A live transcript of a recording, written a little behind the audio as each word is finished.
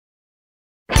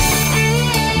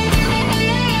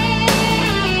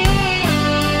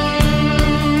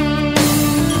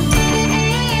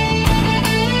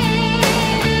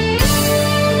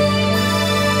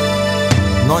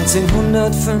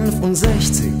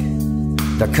1965,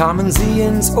 da kamen sie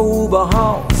ins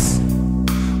Oberhaus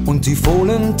und die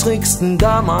Fohlen tricksten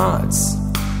damals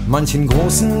manchen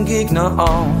großen Gegner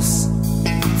aus.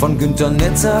 Von Günter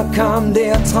Netzer kam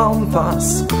der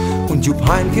Traumpass und Jupp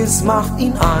Heynckes macht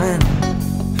ihn ein.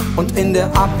 Und in der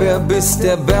Abwehr biss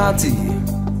der Berti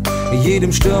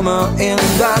jedem Stürmer in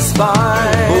das Bein.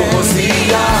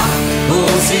 Borussia,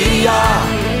 Borussia,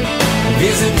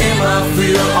 wir sind immer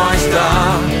für euch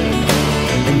da.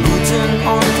 In guten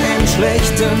und in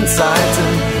schlechten Zeiten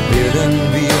werden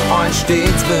wir euch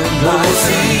stets begleiten.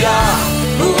 Borussia,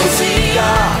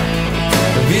 Borussia,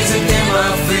 wir sind immer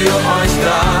für euch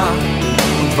da.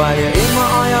 Und weil ihr immer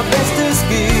euer Bestes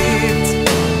gebt,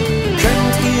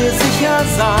 könnt ihr sicher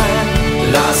sein,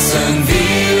 lassen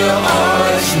wir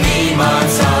euch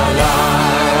niemals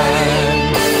allein.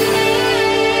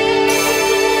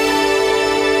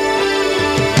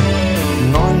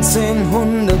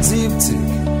 1970,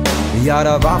 ja,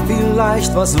 da war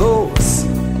vielleicht was los.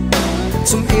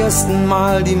 Zum ersten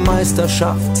Mal die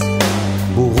Meisterschaft,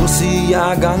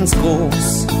 Borussia ganz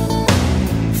groß.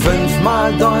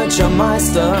 5-mal deutscher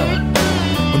Meister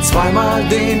und 2-mal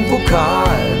den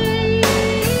Pokal,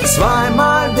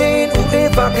 2-mal den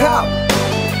UEFA Cup,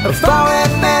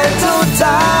 VfL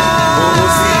total.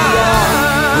 Borussia,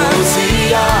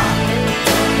 Borussia,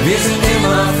 wir sind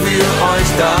immer für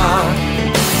euch da.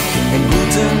 In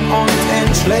guten und in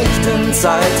schlechten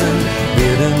Zeiten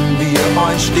werden wir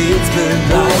euch stets begleiten.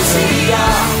 Borussia,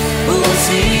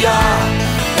 Borussia,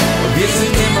 wir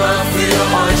sind immer für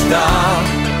euch da.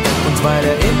 Und weil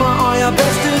ihr immer euer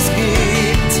Bestes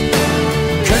gebt,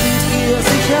 könnt ihr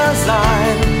sicher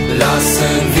sein,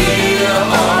 lassen wir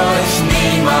euch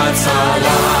niemals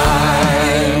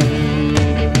allein.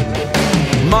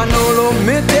 Manolo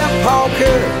mit der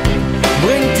Pauke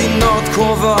bringt die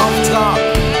Nordkurve auf Trab.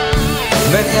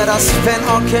 Wenn er das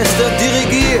Fanorchester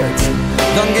dirigiert,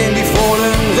 dann gehen die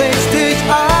Fohlen richtig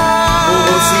ab.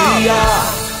 Borussia,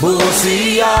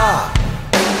 Borussia,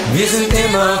 wir sind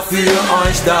immer für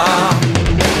euch da.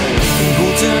 In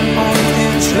guten und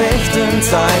in schlechten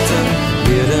Zeiten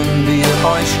werden wir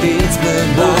euch stets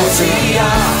begleiten. Borussia,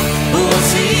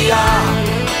 Borussia,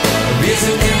 wir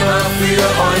sind immer für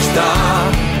euch da.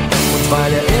 Und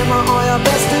weil ihr immer euer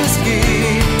Bestes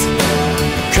gebt,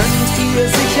 könnt ihr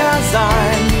sicher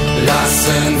sein,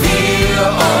 lassen wir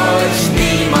euch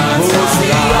niemals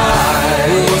allein.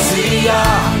 Borussia,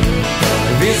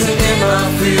 wir sind immer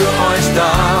für euch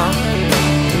da.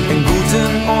 In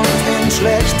guten und in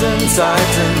schlechten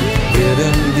Zeiten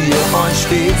werden wir euch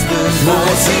stets begleiten.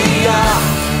 Borussia,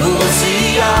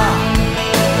 Borussia,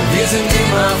 wir sind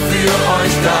immer für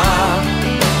euch da.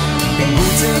 In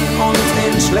guten und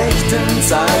in schlechten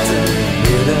Zeiten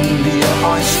werden wir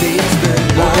euch stets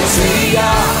begleiten. Borussia,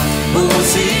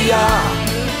 Borussia,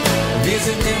 wir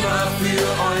sind immer für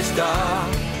euch da.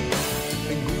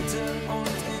 In guten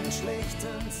und in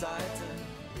schlechten Zeiten.